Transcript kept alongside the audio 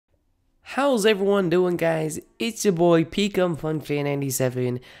How's everyone doing, guys? It's your boy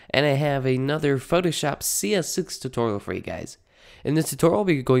PComFunFan97, and I have another Photoshop CS6 tutorial for you guys. In this tutorial, I'll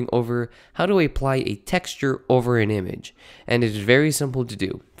be going over how to apply a texture over an image, and it's very simple to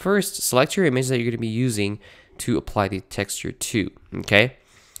do. First, select your image that you're going to be using to apply the texture to, okay?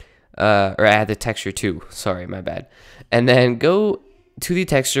 Or add the texture to, sorry, my bad. And then go to the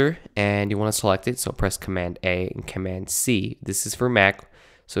texture, and you want to select it, so press Command A and Command C. This is for Mac.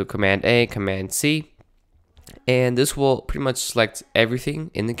 So Command A, Command C, and this will pretty much select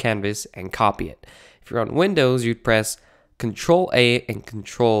everything in the canvas and copy it. If you're on Windows, you'd press Control A and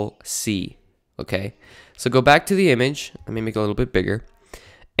Control C, okay? So go back to the image, let me make it a little bit bigger,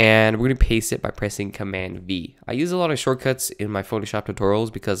 and we're gonna paste it by pressing Command V. I use a lot of shortcuts in my Photoshop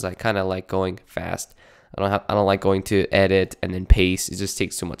tutorials because I kind of like going fast. I don't like going to edit and then paste, it just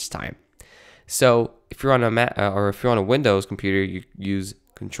takes too much time. So if you're on a Mac or if you're on a Windows computer, you use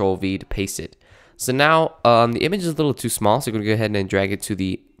Control V to paste it. So now the image is a little too small, so we're going to go ahead and drag it to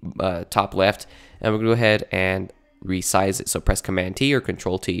the top left, and we're going to go ahead and resize it. So press Command T or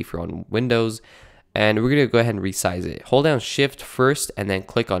Control T if you're on Windows, and we're going to go ahead and resize it. Hold down Shift first and then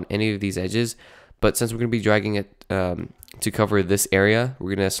click on any of these edges, but since we're going to be dragging it to cover this area,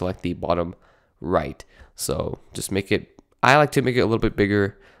 we're going to select the bottom right. So just make it, I like to make it a little bit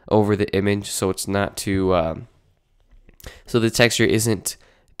bigger over the image so it's not too so the texture isn't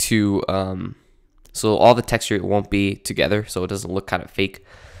too so all the texture won't be together, so it doesn't look kind of fake.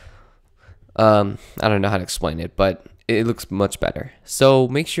 I don't know how to explain it, but it looks much better. So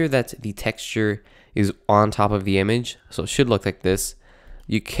make sure that the texture is on top of the image, so it should look like this.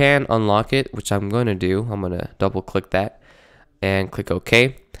 You can unlock it, which I'm going to do. I'm going to double click that and click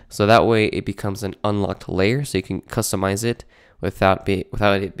OK, so that way it becomes an unlocked layer, so you can customize it without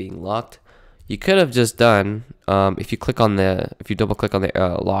it being locked. You could have just done if you double click on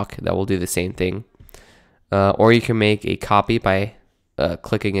the lock, that will do the same thing, or you can make a copy by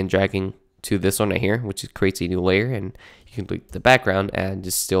clicking and dragging to this one right here, which creates a new layer, and you can delete the background and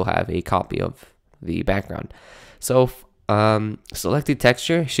just still have a copy of the background. So select the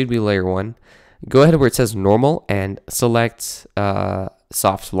texture, should be layer 1. Go ahead where it says normal and select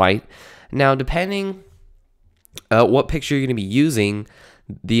soft light. Now depending what picture you're going to be using,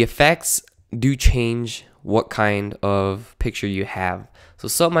 the effects do change what kind of picture you have. So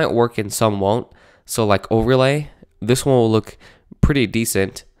some might work and some won't. So like overlay, this one will look pretty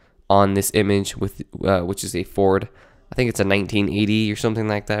decent on this image with which is a Ford. I think it's a 1980 or something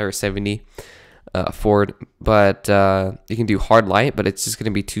like that, or 70 Ford. But you can do hard light, but it's just going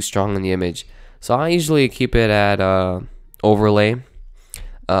to be too strong in the image. So I usually keep it at overlay.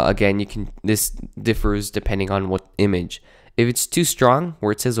 Again, this differs depending on what image. If it's too strong,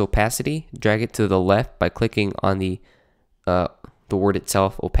 where it says opacity, drag it to the left by clicking on the word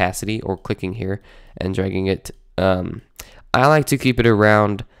itself, opacity, or clicking here and dragging it. I like to keep it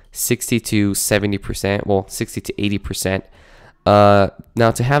around 60 to 70%, well, 60 to 80%.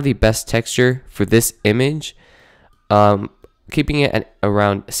 Now, to have the best texture for this image, keeping it at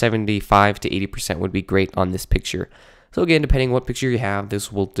around 75 to 80% would be great on this picture. So again, depending what picture you have,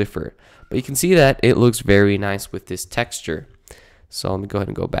 this will differ. But you can see that it looks very nice with this texture. So let me go ahead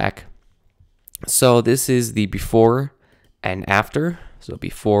and go back. So this is the before and after. So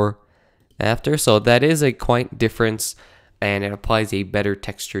before, after. So that is a quite difference, and it applies a better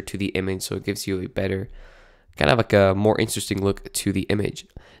texture to the image. So it gives you a better, kind of like a more interesting look to the image.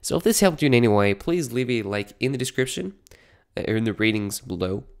 So if this helped you in any way, please leave a like in the description or in the ratings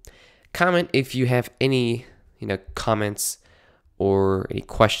below. Comment if you have any comments or any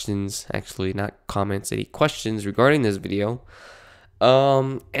questions, actually not comments, any questions regarding this video.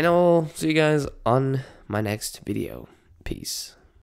 And I'll see you guys on my next video. Peace.